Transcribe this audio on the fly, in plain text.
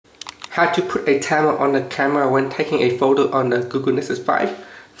How to put a timer on the camera when taking a photo on the Google Nexus 5.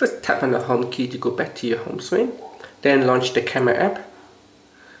 First tap on the home key to go back to your home screen. Then launch the camera app.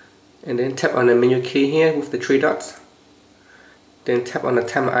 And then tap on the menu key here with the 3 dots. Then tap on the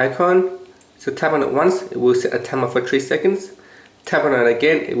timer icon. So tap on it once, it will set a timer for 3 seconds. Tap on it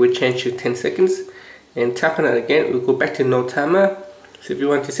again, it will change to 10 seconds. And tap on it again, it will go back to no timer. So if you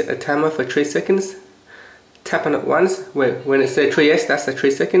want to set a timer for 3 seconds, tap on it once, when it says 3S, that's the 3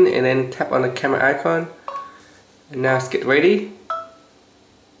 second, and then tap on the camera icon. And now it's get ready.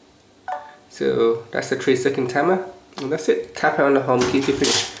 So that's the 3 second timer, and that's it. Tap on the home key to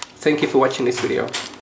finish. Thank you for watching this video.